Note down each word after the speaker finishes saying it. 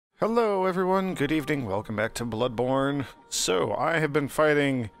Hello everyone, good evening, welcome back to Bloodborne. So, I have been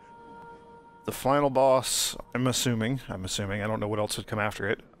fighting the final boss, I'm assuming, I don't know what else would come after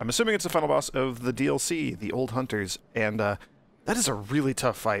it. I'm assuming it's the final boss of the DLC, the Old Hunters, and that is a really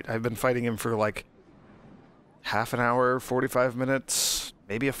tough fight. I've been fighting him for like half an hour, 45 minutes,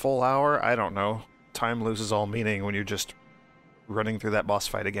 maybe a full hour, I don't know. Time loses all meaning when you're just running through that boss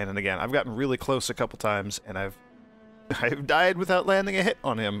fight again and again. I've gotten really close a couple times, and I've died without landing a hit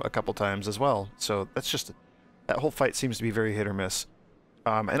on him a couple times as well. So that's just... that whole fight seems to be very hit or miss.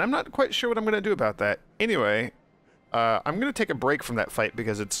 And I'm not quite sure what I'm going to do about that. Anyway, I'm going to take a break from that fight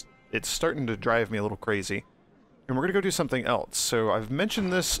because it's starting to drive me a little crazy. And we're going to go do something else. So I've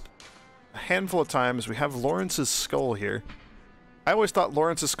mentioned this a handful of times. We have Lawrence's skull here. I always thought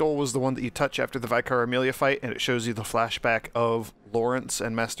Lawrence's skull was the one that you touch after the Vicar Amelia fight, and it shows you the flashback of Lawrence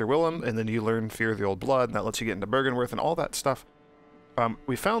and Master Willem, and then you learn Fear of the Old Blood, and that lets you get into Bergenworth and all that stuff.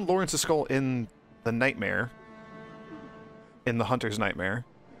 We found Lawrence's skull in the Nightmare, in the Hunter's Nightmare,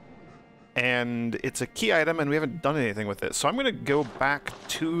 and it's a key item, and we haven't done anything with it. So I'm going to go back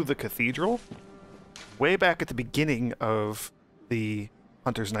to the cathedral, way back at the beginning of the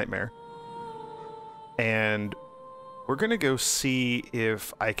Hunter's Nightmare, and we're gonna go see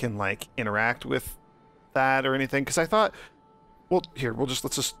if I can, like, interact with that or anything, because I thought, well, here,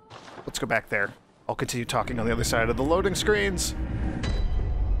 let's go back there. I'll continue talking on the other side of the loading screens.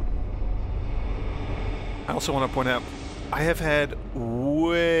 I also want to point out, I have had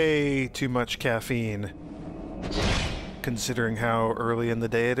way too much caffeine, considering how early in the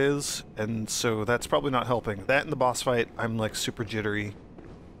day it is, and so that's probably not helping. That and the boss fight, I'm, like, super jittery.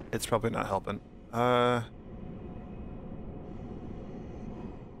 It's probably not helping.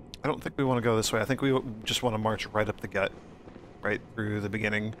 I don't think we want to go this way. I think we just want to march right up the gut, right through the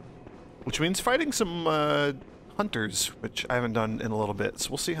beginning, which means fighting some hunters, which I haven't done in a little bit,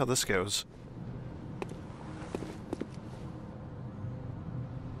 so we'll see how this goes.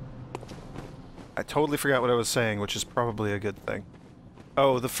 I totally forgot what I was saying, which is probably a good thing.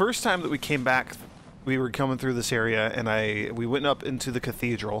 Oh, the first time that we came back, we were coming through this area, and we went up into the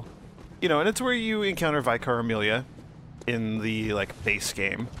cathedral. You know, and it's where you encounter Vicar Amelia in the, like, base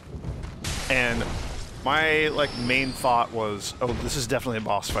game. And my, like, main thought was, oh, this is definitely a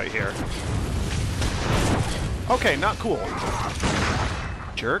boss fight here. Okay, not cool.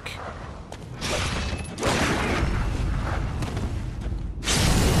 Jerk.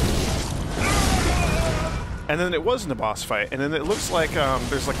 And then it wasn't a boss fight, and then it looks like,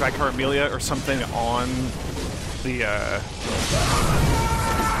 there's, like, Vicar Amelia or something on the,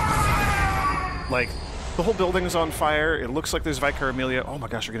 like, the whole building is on fire. It looks like there's Vicar Amelia. Oh my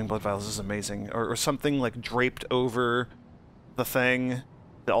gosh, we're getting blood vials. This is amazing. Or something, like, draped over the thing,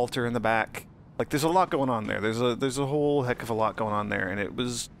 the altar in the back. Like, there's a lot going on there. There's a whole heck of a lot going on there, and it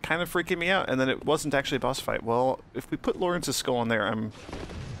was kind of freaking me out. And then it wasn't actually a boss fight. Well, if we put Lawrence's skull in there, I'm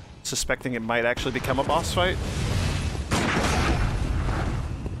suspecting it might actually become a boss fight.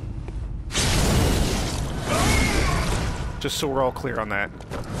 Just so we're all clear on that.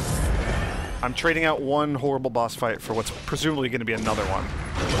 I'm trading out one horrible boss fight for what's presumably going to be another one.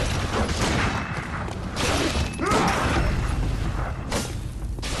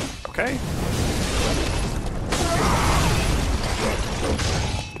 Okay.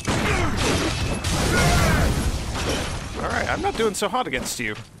 Alright, I'm not doing so hot against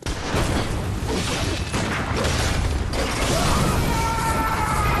you.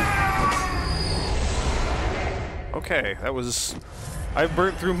 Okay, that was... I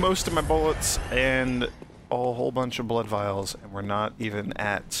burnt through most of my bullets and a whole bunch of blood vials, and we're not even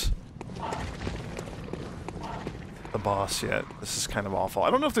at the boss yet. This is kind of awful.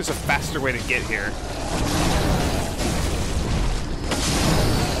 I don't know if there's a faster way to get here.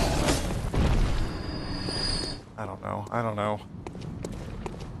 I don't know.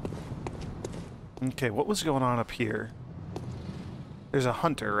 Okay, what was going on up here? There's a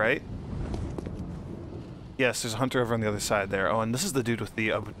hunter, right? Yes, there's a hunter over on the other side there. Oh, and this is the dude with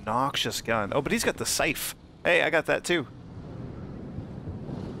the obnoxious gun. Oh, but he's got the scythe. Hey, I got that too.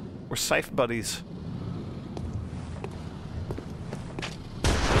 We're scythe buddies.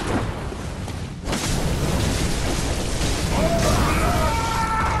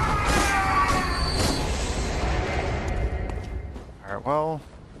 Alright, well,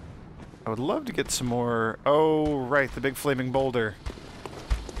 I would love to get some more... Oh, right, the big flaming boulder.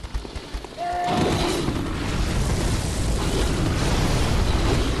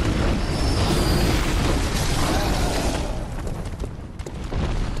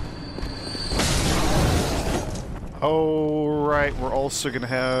 Oh, right, we're also gonna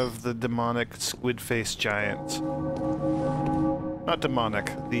have the demonic squid-faced giant. Not demonic,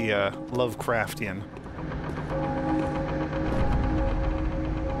 the Lovecraftian.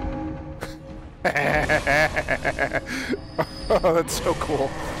 Oh, that's so cool.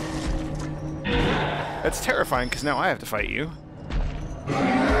 That's terrifying, because now I have to fight you.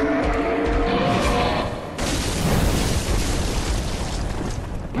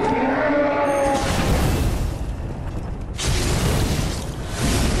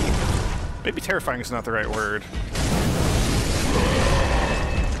 Maybe terrifying is not the right word.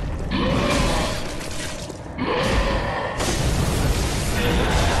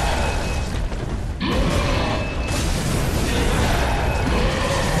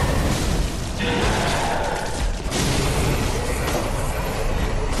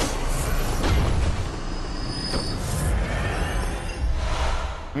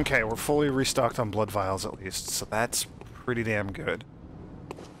 Okay, we're fully restocked on blood vials at least, so that's pretty damn good.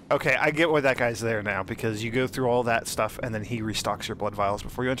 Okay, I get why that guy's there now, because you go through all that stuff and then he restocks your blood vials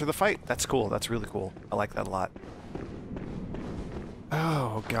before you enter the fight. That's cool, that's really cool. I like that a lot.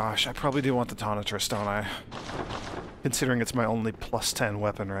 Oh gosh, I probably do want the Tonitrus, don't I? Considering it's my only +10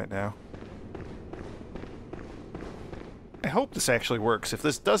 weapon right now. I hope this actually works. If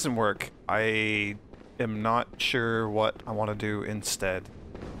this doesn't work, I am not sure what I want to do instead.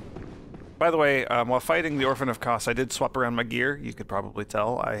 By the way, while fighting the Orphan of Kos, I did swap around my gear. You could probably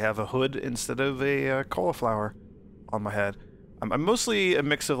tell. I have a hood instead of a cauliflower on my head. I'm mostly a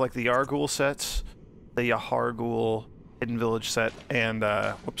mix of like the Yargul sets, the Yahargul Hidden Village set, and,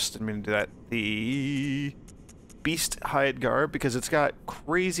 whoops, didn't mean to do that, the Beast Hide Garb, because it's got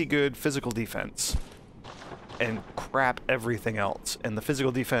crazy good physical defense and crap everything else. And the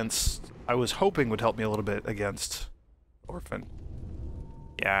physical defense, I was hoping would help me a little bit against Orphan.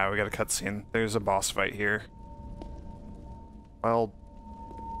 Yeah, we got a cutscene. There's a boss fight here. Well,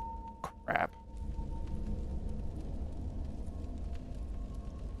 crap.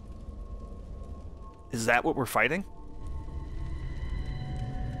 Is that what we're fighting?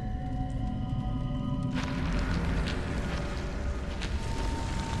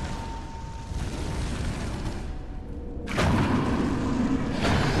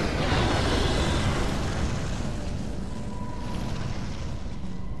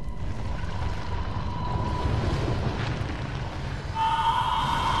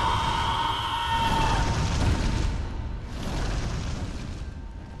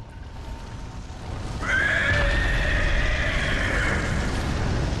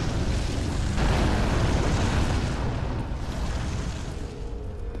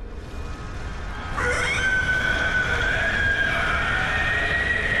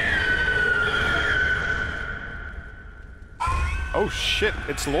 Oh shit,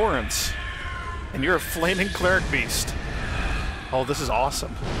 it's Lawrence. And you're a flaming cleric beast. Oh, this is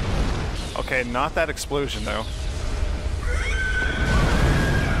awesome. Okay, not that explosion though.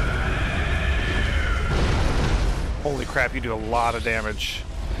 Holy crap, you do a lot of damage.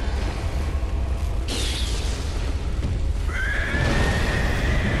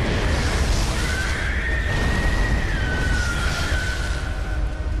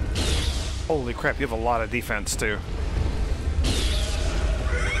 Holy crap, you have a lot of defense too.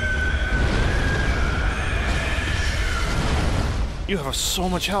 You have so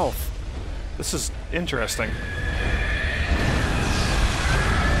much health. This is interesting.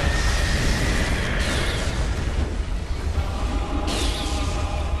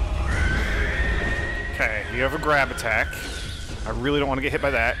 Okay, you have a grab attack. I really don't want to get hit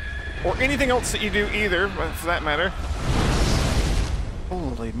by that. Or anything else that you do either, for that matter.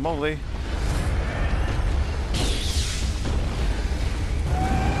 Holy moly.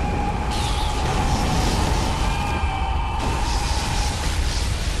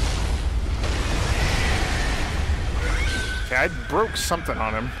 Okay, I broke something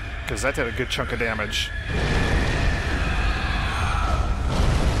on him, because that did a good chunk of damage.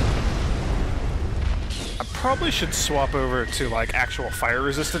 I probably should swap over to, like, actual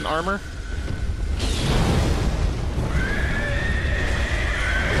fire-resistant armor.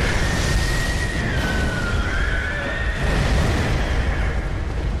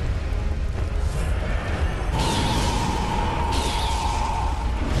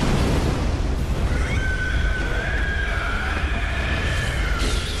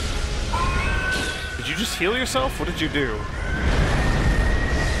 Heal yourself? What did you do?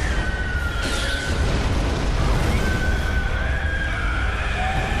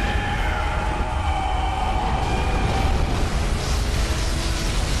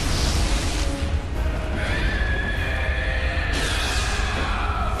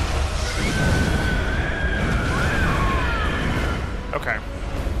 Okay.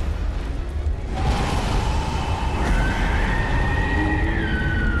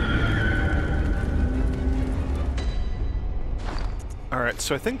 Alright,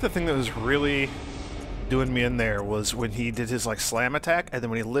 so I think the thing that was really doing me in there was when he did his, like, slam attack, and then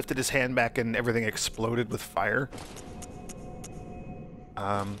when he lifted his hand back and everything exploded with fire.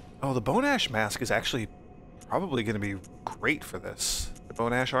 Oh, the Bone Ash mask is actually probably going to be great for this. The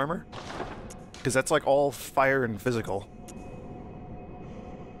Bone Ash armor. Because that's, like, all fire and physical.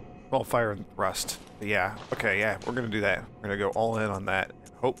 Well, fire and thrust. But yeah, okay, yeah, we're going to do that. We're going to go all in on that.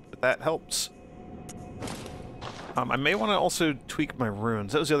 Hope that that helps. I may want to also tweak my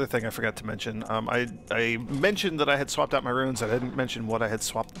runes. That was the other thing I forgot to mention. I mentioned that I had swapped out my runes. I didn't mention what I had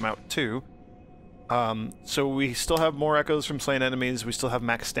swapped them out to. So we still have more echoes from slain enemies. We still have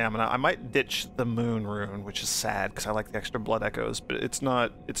max stamina. I might ditch the moon rune, which is sad because I like the extra blood echoes, but it's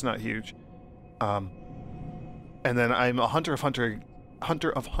not huge. And then I'm a hunter of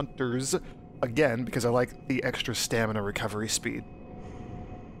hunters again because I like the extra stamina recovery speed.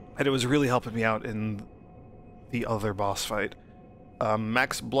 And it was really helping me out in the other boss fight.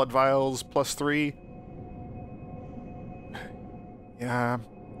 Max blood vials +3. Yeah.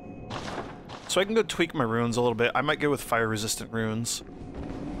 So I can go tweak my runes a little bit. I might go with fire resistant runes.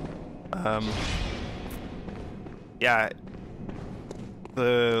 Yeah.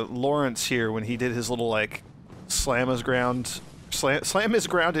 The Lawrence here, when he did his little, like, slam his ground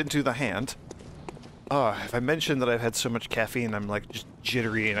into the hand. If I mentioned that I've had so much caffeine, I'm, like, just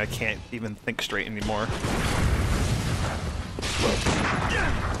jittery and I can't even think straight anymore.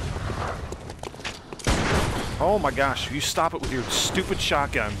 Oh my gosh, you stop it with your stupid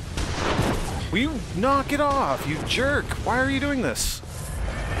shotgun. Will you knock it off, you jerk? Why are you doing this?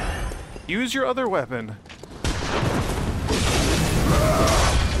 Use your other weapon.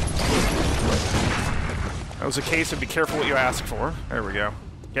 That was a case of be careful what you ask for. There we go.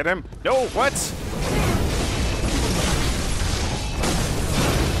 Get him. No, what?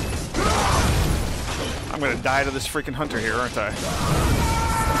 I'm gonna die to this freaking hunter here, aren't I?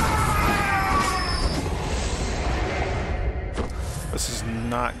 This is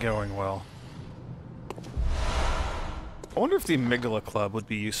not going well. I wonder if the Amygdala Club would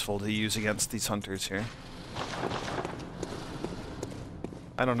be useful to use against these hunters here.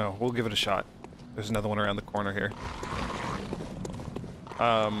 I don't know. We'll give it a shot. There's another one around the corner here.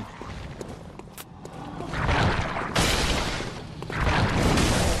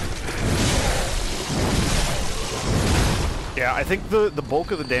 Yeah, I think the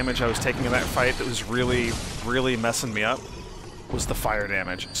bulk of the damage I was taking in that fight that was really, really messing me up was the fire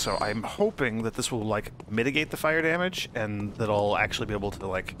damage. So I'm hoping that this will, like, mitigate the fire damage and that I'll actually be able to,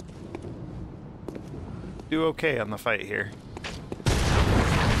 like, do okay on the fight here.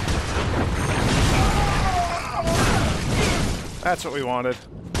 That's what we wanted.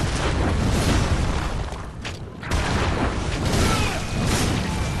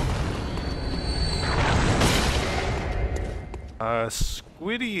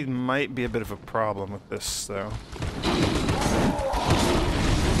 Squiddy might be a bit of a problem with this, though.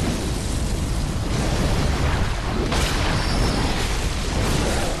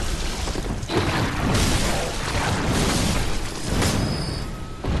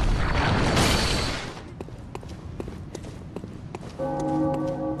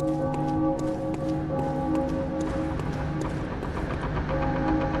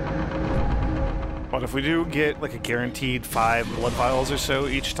 But if we do get, like, a guaranteed 5 blood vials or so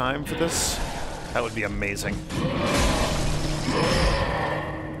each time for this, that would be amazing.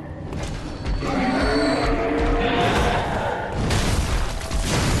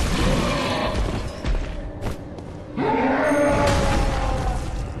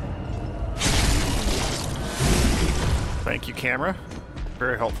 Thank you, camera.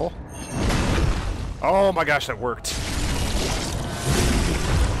 Very helpful. Oh my gosh, that worked.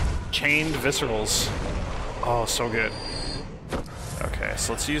 Chained viscerals. Oh, so good. Okay,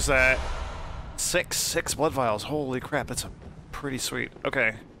 so let's use that. Six blood vials. Holy crap, that's pretty sweet.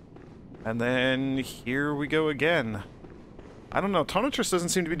 Okay. And then here we go again. I don't know, Tonitrus doesn't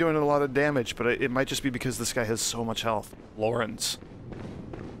seem to be doing a lot of damage, but it might just be because this guy has so much health. Lawrence.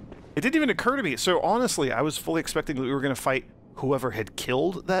 It didn't even occur to me. So honestly, I was fully expecting that we were going to fight whoever had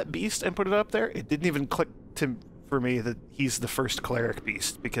killed that beast and put it up there. It didn't even click for me that he's the first cleric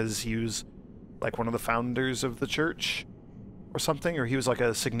beast because he was like one of the founders of the church or something, or he was like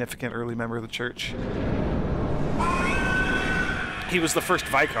a significant early member of the church. He was the first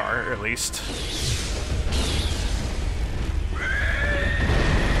Vicar, at least.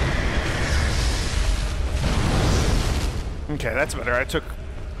 Okay, that's better. I took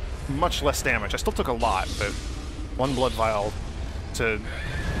much less damage. I still took a lot, but 1 blood vial to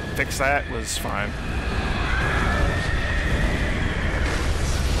fix that was fine.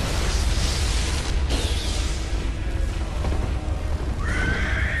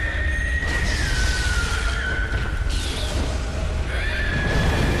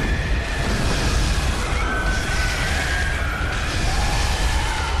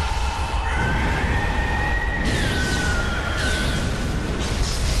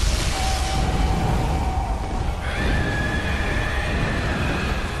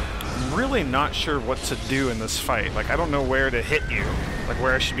 not sure what to do in this fight. Like, I don't know where to hit you. Like,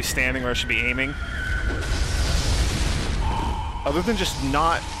 where I should be standing, where I should be aiming. Other than just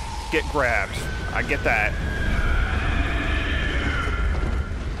not get grabbed. I get that.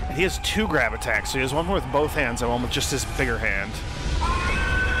 And he has 2 grab attacks, so he has one with both hands and one with just his bigger hand.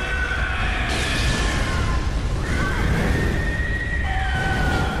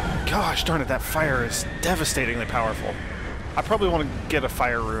 Gosh darn it, that fire is devastatingly powerful. I probably want to get a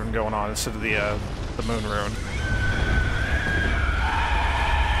fire rune going on instead of the moon rune.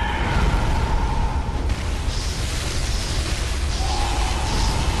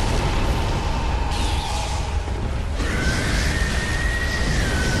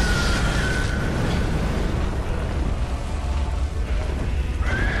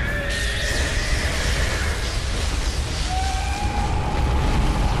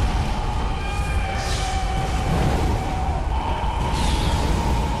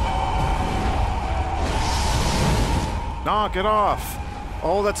 Knock it off!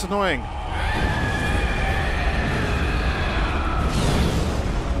 Oh, that's annoying.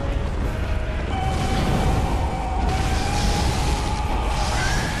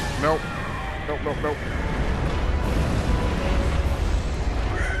 Nope. Nope, nope, nope.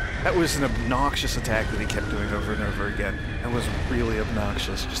 That was an obnoxious attack that he kept doing over and over again. That was really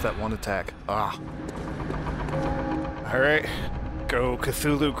obnoxious, just that one attack. Ah. Alright. Go,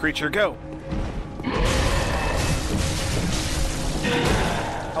 Cthulhu creature, go!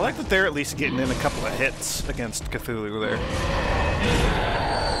 I like that they're at least getting in a couple of hits against Cthulhu there.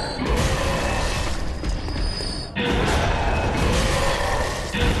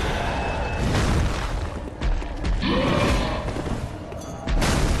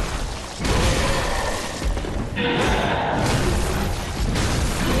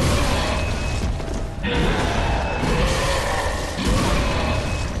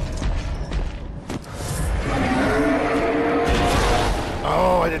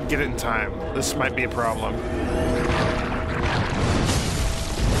 Oh, I didn't get it in time. This might be a problem.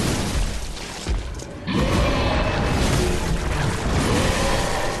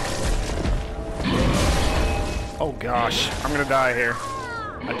 Oh gosh, I'm gonna die here.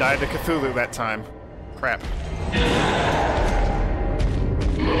 I died to Cthulhu that time. Crap.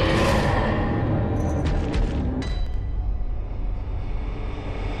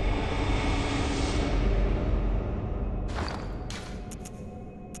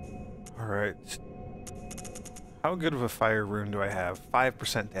 Alright. How good of a fire rune do I have?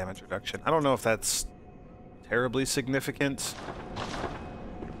 5% damage reduction. I don't know if that's terribly significant.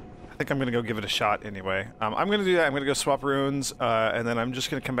 I think I'm gonna go give it a shot anyway. I'm gonna do that. I'm gonna go swap runes, and then I'm just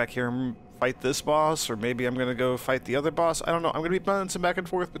gonna come back here and fight this boss, or maybe I'm gonna go fight the other boss. I don't know. I'm gonna be bouncing back and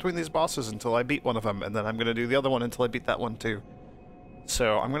forth between these bosses until I beat one of them, and then I'm gonna do the other one until I beat that one too.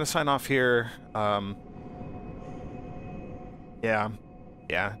 So I'm gonna sign off here. Yeah.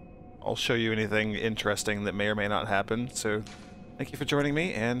 I'll show you anything interesting that may or may not happen. So thank you for joining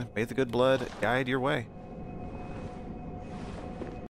me, and may the good blood guide your way.